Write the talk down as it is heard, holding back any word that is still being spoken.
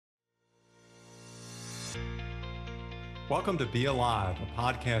Welcome to Be Alive, a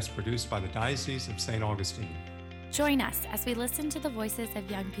podcast produced by the Diocese of St. Augustine. Join us as we listen to the voices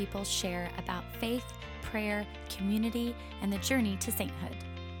of young people share about faith, prayer, community, and the journey to sainthood.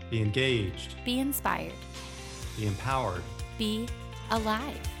 Be engaged. Be inspired. Be empowered. Be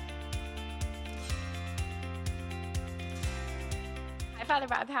alive. Hi, Father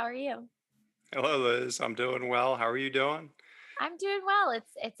Bob. How are you? Hello, Liz. I'm doing well. How are you doing? I'm doing well.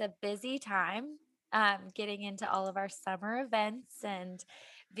 It's a busy time, getting into all of our summer events and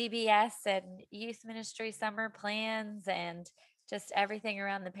VBS and youth ministry summer plans and just everything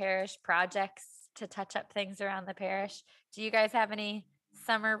around the parish, projects to touch up things around the parish. Do you guys have any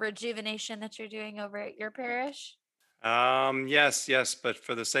summer rejuvenation that you're doing over at your parish? Yes, but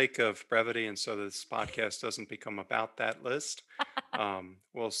for the sake of brevity, and so this podcast doesn't become about that list,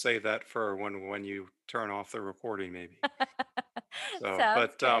 we'll save that for when you turn off the recording, maybe. So,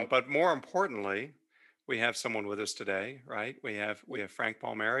 Sounds good. but more importantly, we have someone with us today, right? We have Frank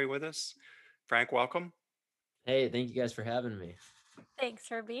Palmieri with us. Frank, welcome. Hey, thank you guys for having me. Thanks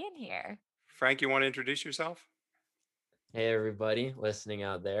for being here. Frank, you want to introduce yourself? Hey, everybody listening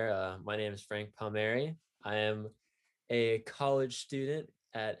out there. My name is Frank Palmieri. I am a college student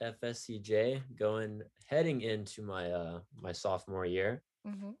at FSCJ, heading into my sophomore year.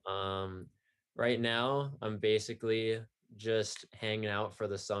 Mm-hmm. Right now, I'm basically just hanging out for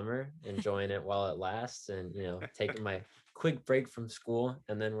the summer, enjoying it while it lasts, and taking my quick break from school,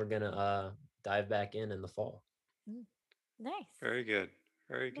 and then we're gonna dive back in the fall. Nice. Very good.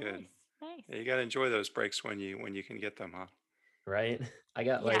 Very good. Nice. Yeah, you got to enjoy those breaks when you can get them, huh? Right? I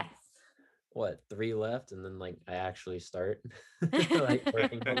got Yes. 3 left, and then I actually start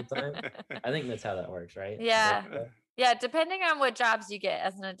working full time. I think that's how that works, right? Yeah. Yeah, depending on what jobs you get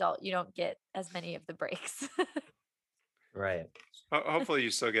as an adult, you don't get as many of the breaks. Right. Hopefully you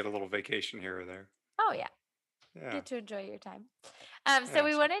still get a little vacation here or there. Oh yeah. Yeah. Get to enjoy your time. So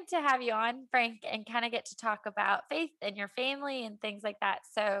we wanted to have you on, Frank, and kind of get to talk about faith and your family and things like that.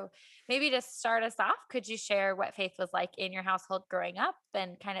 So maybe to start us off, could you share what faith was like in your household growing up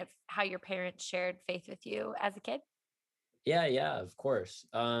and kind of how your parents shared faith with you as a kid? Yeah, of course.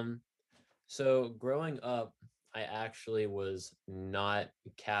 So growing up, I actually was not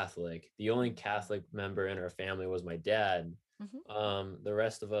Catholic. The only Catholic member in our family was my dad. The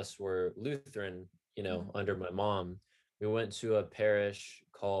rest of us were Lutheran, under my mom. We went to a parish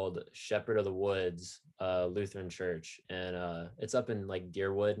called Shepherd of the Woods Lutheran Church, and it's up in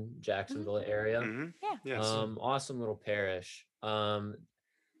Deerwood, Jacksonville area. Mm-hmm. Yeah. Yes. Awesome little parish.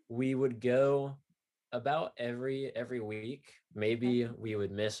 We would go about every week. Maybe we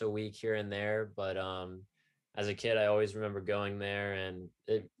would miss a week here and there, but as a kid I always remember going there, and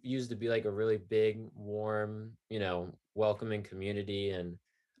it used to be a really big, warm, welcoming community. And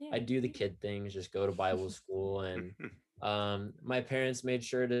I do the kid things, just go to Bible school, and my parents made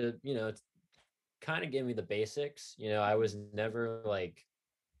sure to kind of give me the basics. I was never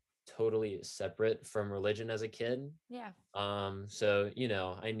totally separate from religion as a kid. Yeah. So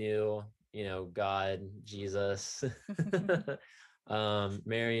I knew God, Jesus,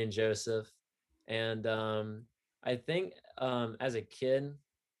 Mary and Joseph. And I think as a kid,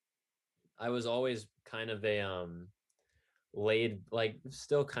 I was always kind of a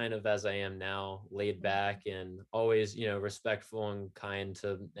still kind of as I am now, laid back and always, respectful and kind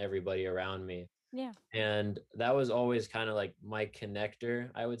to everybody around me. Yeah. And that was always kind of my connector,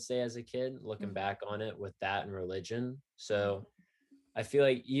 I would say, as a kid, looking back on it, with that and religion. So I feel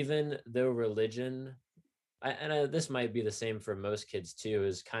like even though religion, this might be the same for most kids too,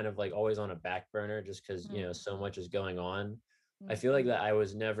 is kind of always on a back burner, just because so much is going on. I feel like that I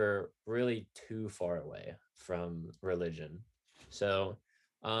was never really too far away from religion. So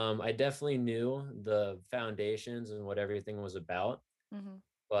I definitely knew the foundations and what everything was about,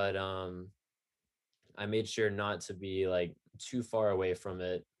 but I made sure not to be too far away from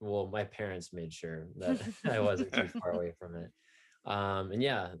it. Well, my parents made sure that I wasn't too far away from it. And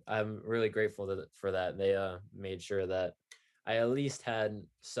yeah, I'm really grateful for that. They made sure that I at least had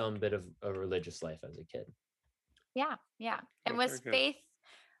some bit of a religious life as a kid. Yeah. And Well, very good.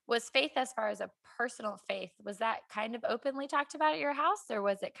 was faith, as far as a personal faith, was that kind of openly talked about at your house, or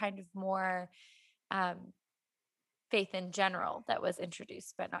was it kind of more faith in general that was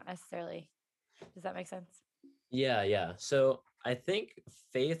introduced, but not necessarily? Does that make sense? Yeah. So I think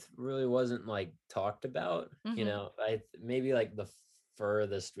faith really wasn't talked about. I maybe the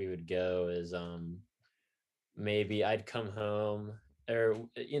furthest we would go is maybe I'd come home, or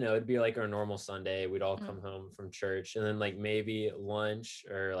it'd be our normal Sunday. We'd all come home from church, and then maybe lunch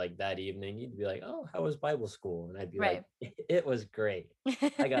or that evening, you'd be oh, how was Bible school? And I'd be it was great.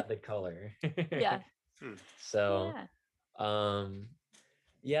 I got the color. Yeah. So Yeah. Um,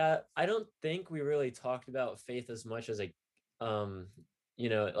 yeah, I don't think we really talked about faith as much as um,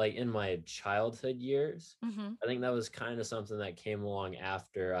 like in my childhood years. Hmm. I think that was kind of something that came along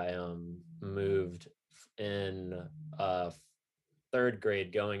after I moved in uh third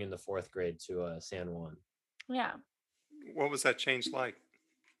grade, going into fourth grade to San Juan. Yeah. What was that change like?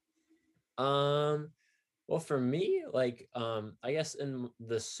 Um, well, for me, like, I guess in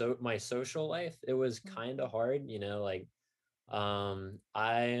my social life, it was kind of hard, like,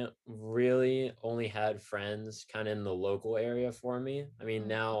 I really only had friends kind of in the local area for me. I mean, Mm.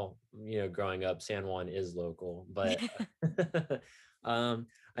 now, growing up, San Juan is local, but um,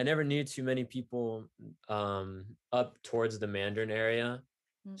 I never knew too many people up towards the Mandarin area.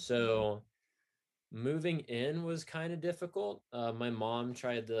 Mhm. So moving in was kind of difficult. My mom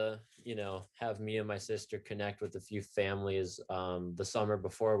tried to, have me and my sister connect with a few families the summer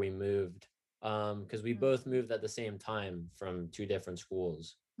before we moved, because we Mm. both moved at the same time from two different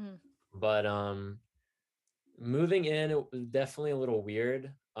schools. Mm. But moving in, it was definitely a little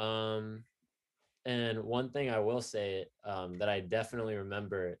weird. And one thing I will say that I definitely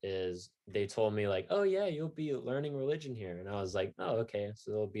remember is they told me like, "Oh yeah, you'll be learning religion here," and I was like, "Oh okay,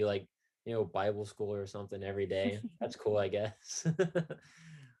 so it'll be like Bible school or something every day. That's cool, I guess."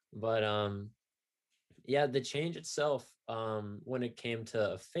 But yeah, the change itself, when it came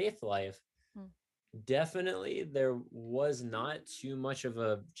to faith life, Mm. definitely there was not too much of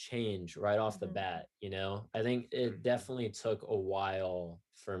a change right off the Mhm. bat. I think it Mhm. definitely took a while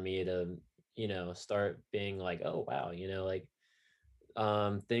for me to start being like, oh wow, like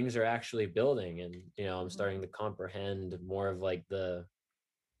things are actually building, and I'm Mhm. starting to comprehend more of like the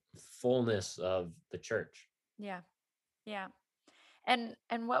fullness of the church. Yeah. Yeah. And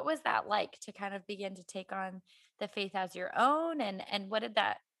what was that like to kind of begin to take on the faith as your own, and what did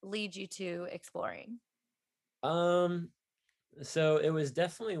that lead you to exploring? um so it was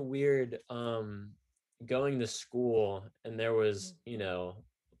definitely weird going to school, and there was Mm.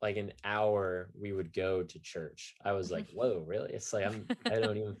 like an hour we would go to church. I was like, whoa, really? It's like I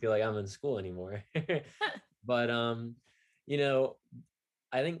don't even feel like I'm in school anymore. But you know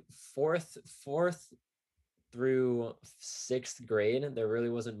I think fourth through sixth grade, there really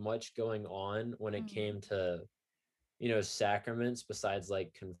wasn't much going on when it Mm. came to sacraments besides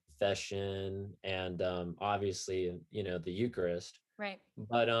like confession and obviously the Eucharist. Right.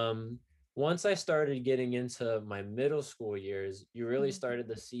 But once I started getting into my middle school years, you really Mhm. started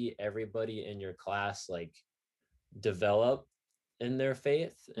to see everybody in your class like develop in their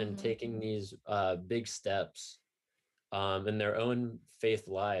faith and Mhm. taking these big steps in their own faith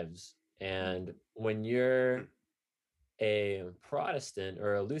lives. Mm. And when you're a Protestant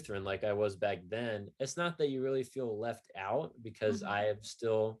or a Lutheran like I was back then, it's not that you really feel left out, because Mhm. I have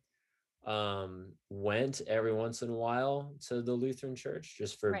still went every once in a while to the Lutheran church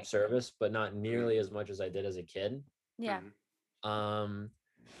just for Right. service, but not nearly Mhm. as much as I did as a kid. Yeah. Mhm. um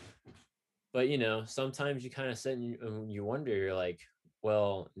but sometimes you kind of sit and you wonder, you're like,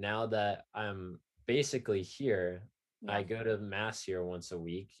 well, now that I'm basically here, I Yeah. go to mass here once a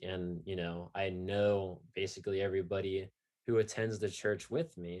week, and I know basically everybody who attends the church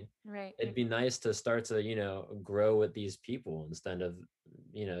with me. Right. It'd be nice to start to grow with these people instead of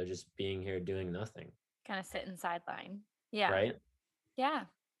just being here doing nothing, Kind of sit in sideline. Yeah. right? Yeah.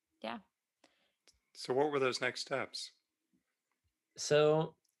 Yeah. So what were those next steps?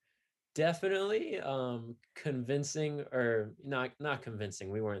 So definitely convincing, or not convincing,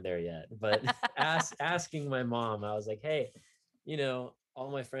 we weren't there yet, but asking my mom. I was like, hey, all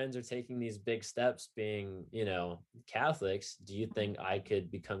my friends are taking these big steps being Catholics. Do you Mhm. think I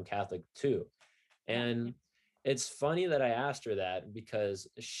could become Catholic too? Yeah. And it's funny that I asked her that, because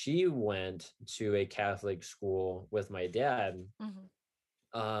she went to a Catholic school with my dad Mhm.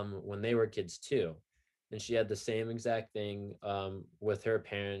 when they were kids too. And she had the same exact thing with her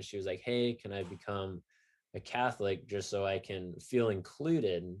parents. She was like, hey, can I become a Catholic just so I can feel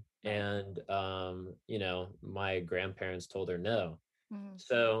included? Right. And, my grandparents told her no. Mhm.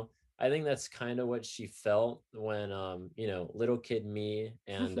 So I think that's kind of what she felt when, little kid me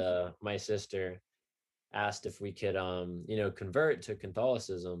and my sister asked if we could, convert to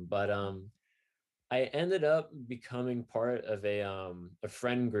Catholicism. But I ended up becoming part of a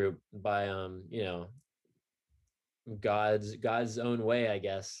friend group by God's own way, I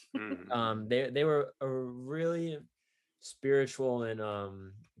guess. Mhm. They were a really spiritual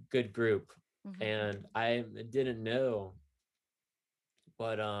and good group, Mhm. and I didn't know,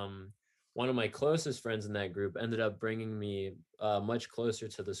 but one of my closest friends in that group ended up bringing me much closer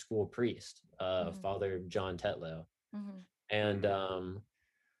to the school priest, Mhm. Father John Tetlow. Mhm. And Mhm.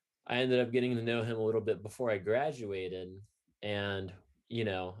 I ended up getting to know him a little bit before I graduated. And,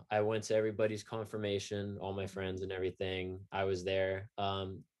 I went to everybody's confirmation, all my Mhm. friends and everything. I was there.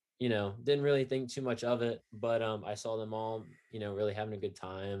 Didn't really think too much of it, but I saw them all, really having a good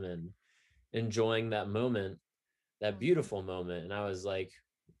time and enjoying that moment, that Mhm. beautiful moment. And I was like,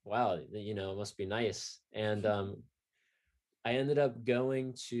 wow, it must be nice. And I ended up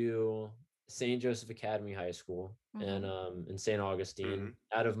going to St. Joseph Academy High School and Mhm. in St. Augustine Hmm.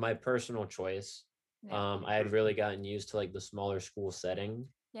 out of my personal choice. Yeah. I had really gotten used to like the smaller school setting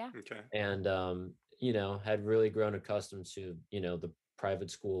Yeah. Okay. and had really grown accustomed to, the private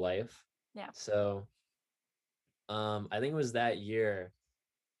school life. Yeah. So I think it was that year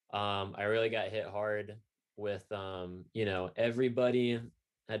I really got hit hard with everybody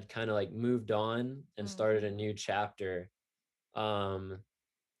had kind of like moved on and started a Mhm. new chapter. Um,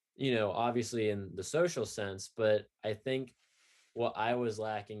 obviously in the social sense, but I think what I was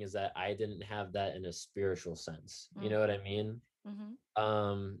lacking is that I didn't have that in a spiritual sense. You know what Mhm. I mean? Mhm.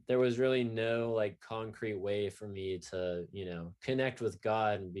 There was really no like concrete way for me to, connect with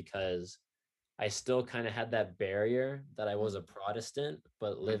God because I still kind of had that barrier that I was a Mhm. Protestant,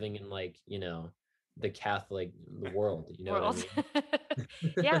 but Hmm. living in like, the world, you know what I World.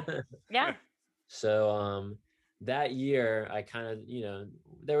 mean? Yeah. Yeah. So that year I kind of,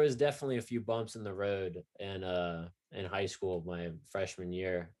 there was definitely a few bumps in the road in high school my freshman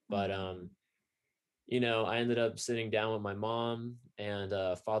year. But Mhm. I ended up sitting down with my mom and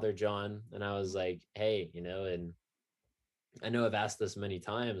Father John and I was like, hey, and I know I've asked this many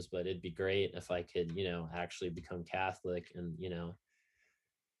times, but it'd be great if I could, actually become Catholic and,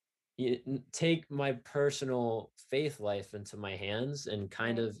 take my personal faith life into my hands and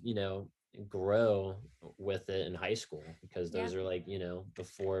kind Right. of, grow with it in high school because Yeah. those are like, the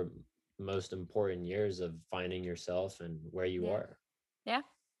four most important years of finding yourself and where you Yeah. are. Yeah.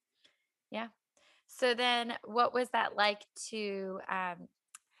 Yeah. So then what was that like to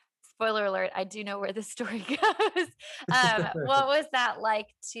spoiler alert, I do know where the story goes. What was that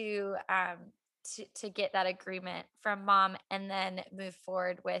like to get that agreement from mom and then move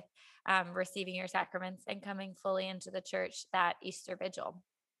forward with receiving your sacraments and coming fully into the church that Easter vigil?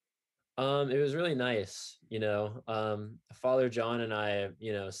 It was really nice, Father John and I,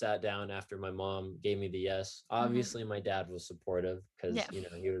 sat down after my mom gave me the yes. Hmm. Obviously, my dad was supportive because, Yeah.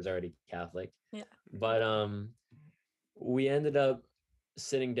 he was already Catholic. Yeah. But we ended up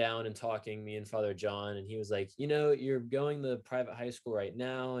sitting down and talking, me and Father John, and he was like, you're going to private high school right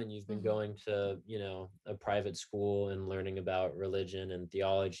now, and you've been Hmm. going to, a private school and learning about religion and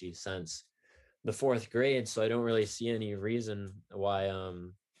theology since the fourth grade. So I don't really see any reason why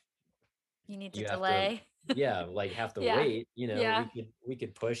You need to you have to delay. like have to Yeah. wait. Yeah. We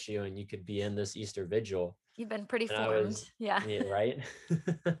could push you and you could be in this Easter vigil. You've been pretty And I formed. was, Yeah. yeah, right.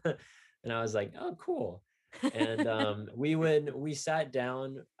 And I was like, oh, cool. And we sat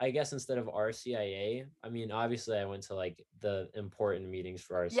down, I guess instead of RCIA. I mean, obviously I went to like the important meetings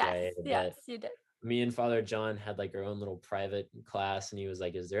for Yes. RCIA, Yes, but you did. me and Father John had like our own little private class, and he was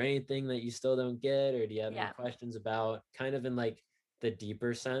like, is there anything that you still don't get, or do you have any Yeah. questions about, kind of in like the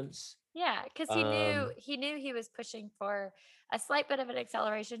deeper sense? Yeah, because um he knew he was pushing for a slight bit of an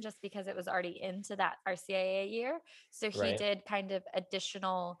acceleration just because it was already into that RCIA year. So he right. did kind of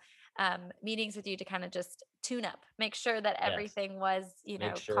additional meetings with you to kind of just tune up, make sure that Yes, everything was,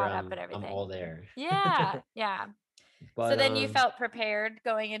 make sure caught up and I'm everything. all there. Yeah, yeah. So But then you felt prepared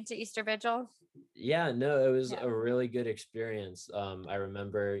going into Easter Vigil? yeah, no, it was Yeah. a really good experience. I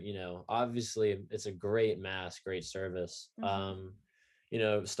remember, obviously it's a great mass, great service. Hmm.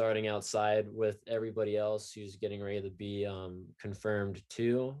 Starting outside with everybody else who's getting ready to be confirmed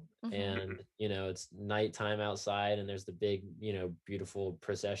too. Hmm. And, it's nighttime outside and there's the big, beautiful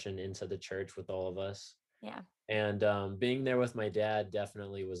procession into the church with all of us. Yeah. And being there with my dad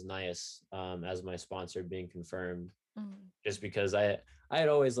definitely was nice, as my sponsor being confirmed, Hmm. just because I had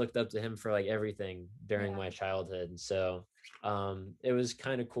always looked up to him for like everything during Yeah. my childhood. And so it was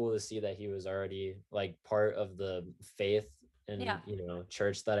kind of cool to see that he was already like part of the faith and, Yeah.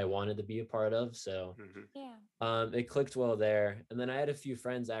 church that I wanted to be a part of. So Hmm. Yeah. it clicked well there. And then I had a few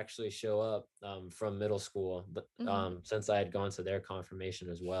friends actually show up from middle school, but Hmm. since I had gone to their confirmation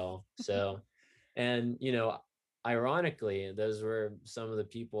as well. So, and ironically, those were some of the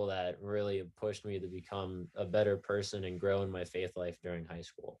people that really pushed me to become a better person and grow in my faith life during high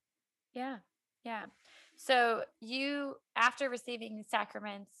school. Yeah. Yeah. So you, after receiving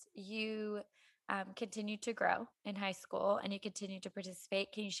sacraments, you continued to grow in high school and you continued to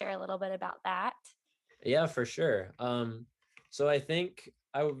participate. Can you share a little bit about that? Yeah, for sure. So I think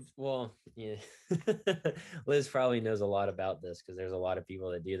well, yeah. Liz probably knows a lot about this because there's a lot of people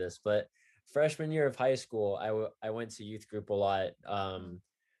that do this. But freshman year of high school, I went to youth group a lot. Mm.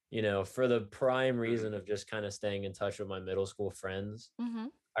 For the prime reason Mhm. of just kind of staying in touch with my middle school friends. Mm-hmm.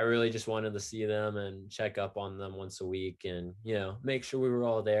 I really just wanted to see them and check up on them once a week and, make sure we were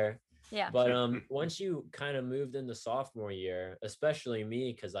all there. Yeah. But once you kind of moved into sophomore year, especially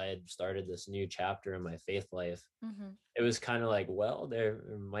me, because I had started this new chapter in my faith life, Mm-hmm. it was kind of like, well, there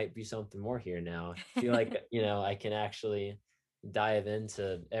might be something more here now. I feel like, I can actually dive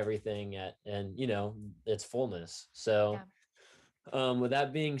into everything and its fullness. So, Yeah. with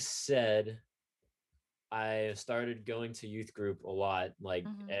that being said, I started going to youth group a lot, like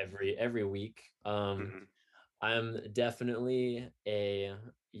Mm-hmm. every week. Mhm. I'm definitely a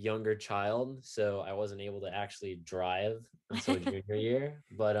younger child, so I wasn't able to actually drive until junior year,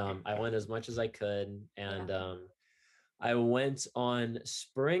 but I went as much as I could, Yeah. and I went on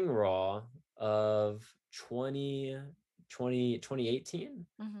spring raw of 2018,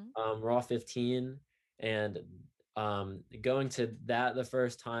 Mm-hmm. raw 15, and going to that the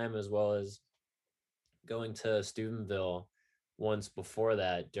first time, as well as going to Steubenville once before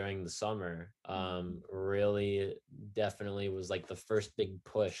that during the summer, Mm-hmm. really definitely was like the first big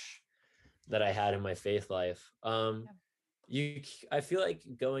push that I had in my faith life. Yeah. I feel like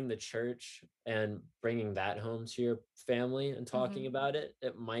going to church and bringing that home to your family and talking Mm-hmm. about it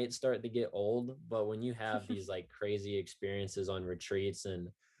might start to get old, but when you have these like crazy experiences on retreats and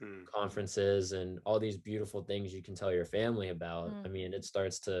Mhm. conferences and all these beautiful things you can tell your family about, I Mm. mean, it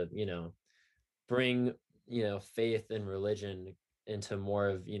starts to, bring, faith and religion into more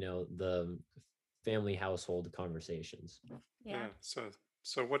of, the family household conversations. Yeah. Yeah.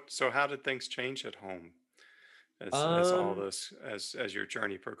 So how did things change at home as all Um, this as your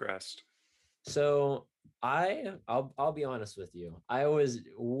journey progressed? so I'll be honest with you. I was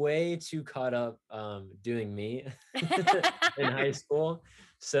way too caught up doing me in high school.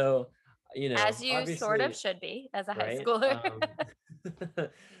 So, As you sort of obviously, should be as a high right?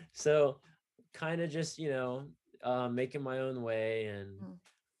 schooler. So kind of just, making my own way and Mm.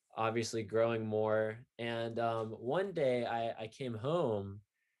 obviously growing more. And one day I came home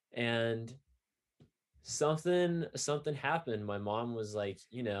and something happened. My mom was like,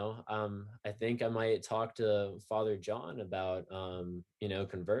 I think I might talk to Father John about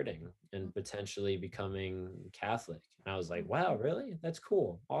converting and potentially becoming Catholic. And I was like, Mm. wow, really? That's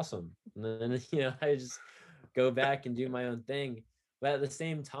cool. Awesome. And then I just go back and do my own thing. But at the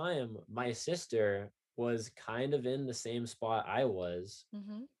same time, my sister was kind of in the same spot I was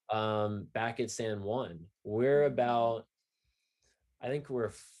Mhm. back at San Juan. We're Mhm. about, I think we're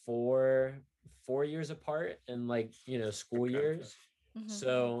four years apart in like, school Okay. years. Mhm.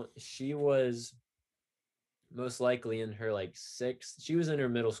 So she was most likely in her like she was in her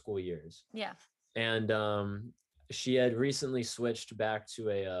middle school years. Yeah. And she had recently switched back to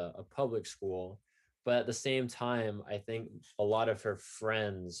a public school. But at the same time, I think a lot of her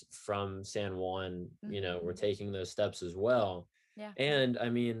friends from San Juan, were Mhm. taking those steps as well. Yeah. And I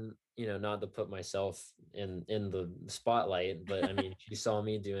mean, not to put myself in the spotlight, but I mean, she saw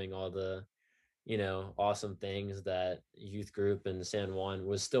me doing all the, awesome things that youth group in San Juan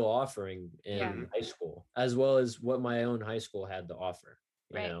was still offering Yeah. in Mhm. high school, as well as what my own high school had to offer,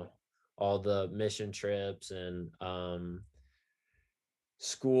 Right. all the mission trips and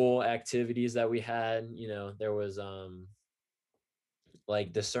school activities that we had. There was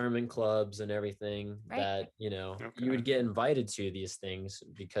like discernment clubs and everything Right. that you Okay. would get invited to these things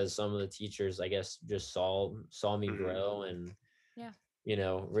because some of the teachers, I guess, just saw me Mhm. grow and Yeah.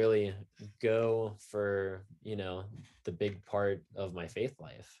 really go for the big part of my faith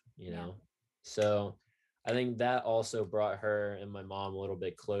life. Yeah. So I think that also brought her and my mom a little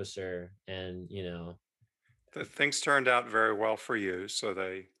bit closer, and The things turned out very well for you, so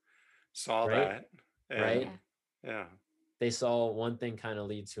they saw right, that, right, Yeah. and yeah. they saw one thing kind of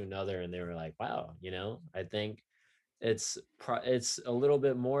lead to another, and they were like, wow, I think it's a little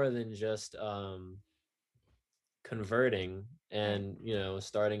bit more than just converting Right. and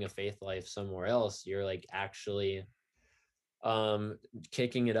starting a faith life somewhere else. You're like actually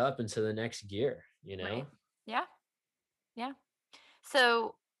kicking it up into the next gear. Right. Yeah. Yeah.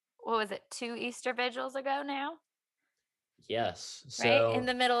 So, what was it? 2 Easter vigils ago now, Yes. right? In So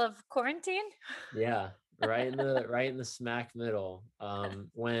the middle of quarantine? yeah, right in the smack middle.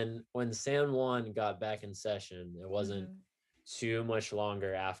 When San Juan got back in session, it wasn't Mhm. too much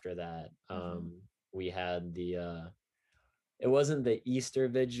longer after that. Mhm. We had it wasn't the Easter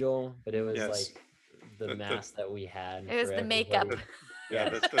vigil, but it was Yes. like the The mass that we had It was for the makeup. everybody. the yeah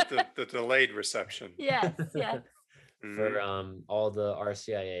Yes. the delayed reception. Yes. Yes. for Hmm. all the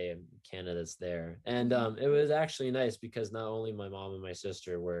RCIA candidates there. And Mhm. it was actually nice because not only my mom and my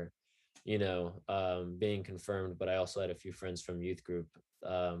sister were, being confirmed, but I also had a few friends from youth group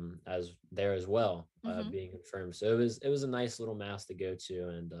as there as well, Mhm. being confirmed. So it was a nice little mass to go to,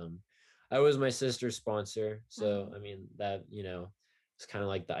 and I was my sister's sponsor, so Mhm. I mean that it's kind of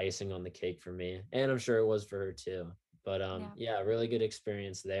like the icing on the cake for me, and I'm sure it was for her too. But Yeah. yeah, really good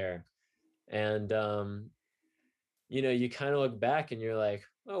experience there. And you kind of look back and you're like,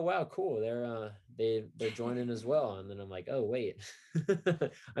 oh wow, cool, they're joining as well. And then I'm like, oh wait,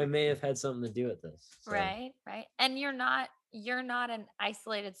 I may have had something to do with this. So Right, right. And you're not an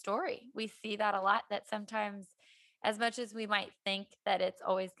isolated story. We see that a lot, that sometimes as much as we might think that it's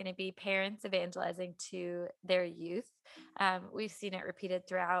always going to be parents evangelizing to their youth, we've seen it repeated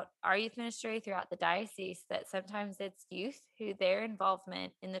throughout our youth ministry, throughout the diocese, that sometimes it's youth who their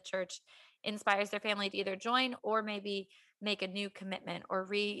involvement in the church inspires their family to either join or maybe make a new commitment or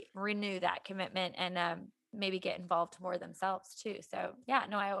renew that commitment, and maybe get involved more themselves too. So yeah,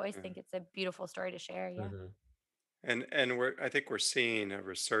 no, I always Yeah. think it's a beautiful story to share. Yeah. mhm, And I think we're seeing a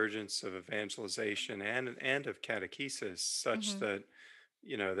resurgence of evangelization and of catechesis, such Hmm. that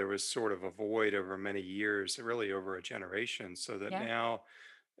there was sort of a void over many years, really over a generation, so that Yeah. now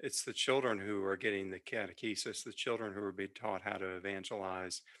it's the children who are getting the catechesis, the children who are being taught how to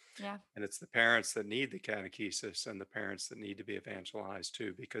evangelize, Yeah. and it's the parents that need the catechesis and the parents that need to be evangelized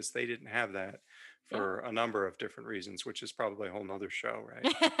too, because they didn't have that Yeah. for a number of different reasons, which is probably a whole nother show, right?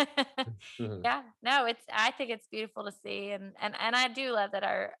 mhm, Yeah. No, I think it's beautiful to see, and I do love that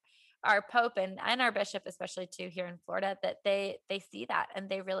our pope and our bishop, especially too here in Florida, that they see that and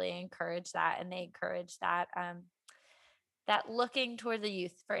they really encourage that, and they encourage that looking toward the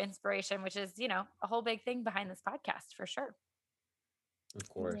youth for inspiration, which is, a whole big thing behind this podcast for sure. of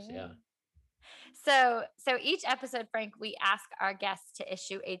course, Yeah. yeah. So each episode, Frank, we ask our guests to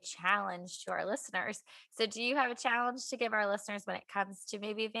issue a challenge to our listeners. So do you have a challenge to give our listeners when it comes to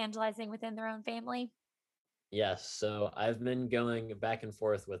maybe evangelizing within their own family? Yes, so I've been going back and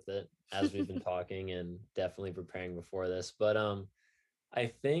forth with it as we've been talking and definitely preparing before this, but I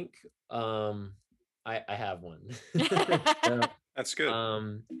think I have one. So That's good.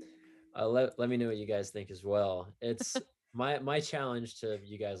 um let me know what you guys think as well. It's my challenge to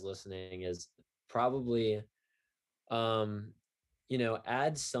you guys listening is probably um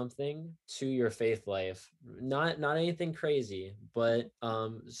add something to your faith life, not anything crazy, but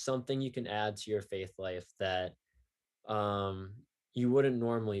Mhm. something you can add to your faith life that um you wouldn't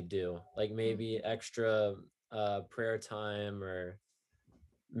normally do, like maybe Mhm. extra prayer time, or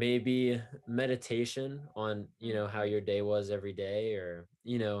maybe meditation on how Mhm. your day was every day, or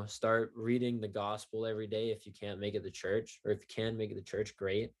start reading the gospel every day if you can't make it to church, or if you can make it to church,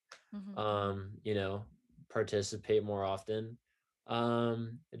 great. Mhm. um you know Participate more often.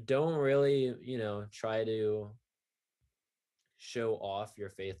 Don't really try to show off your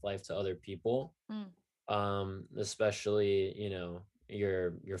faith life to other people, Mm. especially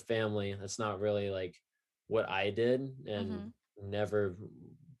your family. That's not really like what I did, and Mhm. never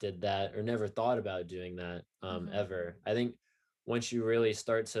did that, or never thought about doing that Mhm. ever. I think once you really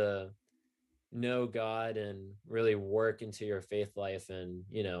start to know God and really work into your faith life, and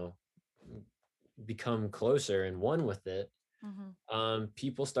become closer and one with it, Mhm.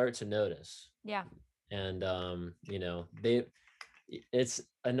 people start to notice. Yeah, And they it's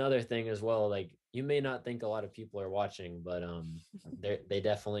another thing as well, like you may not think a lot of people are watching, but they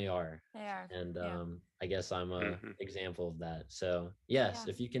definitely are. they are. And Yeah. I guess I'm a Hmm. example of that. So yes,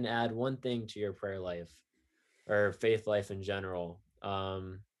 Yeah. if you can add one thing to your prayer life or faith life in general,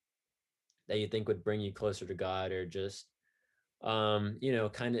 that you think would bring you closer to God, or just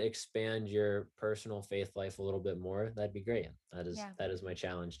kind of expand your personal faith life a little bit more, that'd be great. that is Yeah. that is my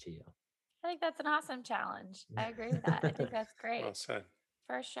challenge to you. I think that's an awesome challenge. I agree with that. I think that's Well great. said.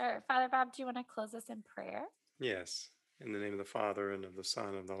 For sure. Father Bob, do you want to close us in prayer? Yes. In the name of the Father, and of the Son,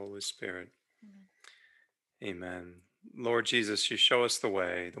 and of the Holy Spirit. Amen. Amen. Lord Jesus, you show us the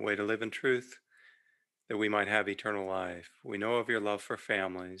way to live in truth, that we might have eternal life. We know of your love for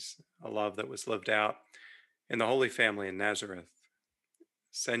families, a love that was lived out in the Holy Family in Nazareth.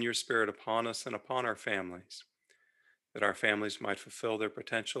 Send your Spirit upon us and upon our families, that our families might fulfill their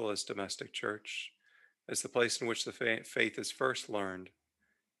potential as domestic church, as the place in which the faith is first learned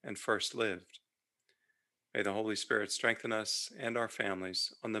and first lived. May the Holy Spirit strengthen us and our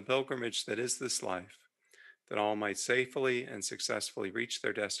families on the pilgrimage that is this life, that all might safely and successfully reach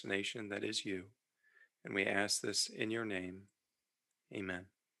their destination, that is you. And we ask this in your name. Amen.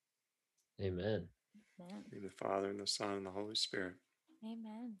 Amen. Amen. In the name of the Father, and the Son, and the Holy Spirit.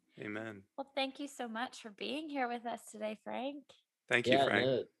 Amen. Amen. Well, thank you so much for being here with us today, Frank. Thank you, Yeah, Frank.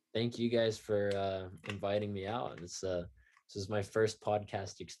 no, thank you guys for inviting me out. This is my first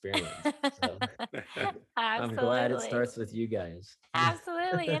podcast experience. So I'm glad it Absolutely. starts with you guys.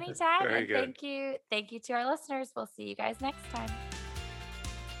 Absolutely. Anytime. Very And good. thank you. Thank you to our listeners. We'll see you guys next time.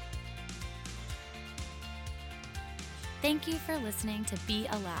 Thank you for listening to Be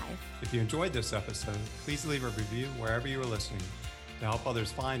Alive. If you enjoyed this episode, please leave a review wherever you are listening to help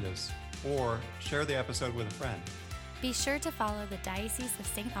others find us, or share the episode with a friend. Be sure to follow the Diocese of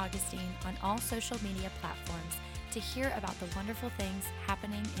St. Augustine on all social media platforms to hear about the wonderful things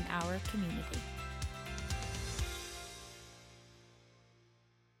happening in our community.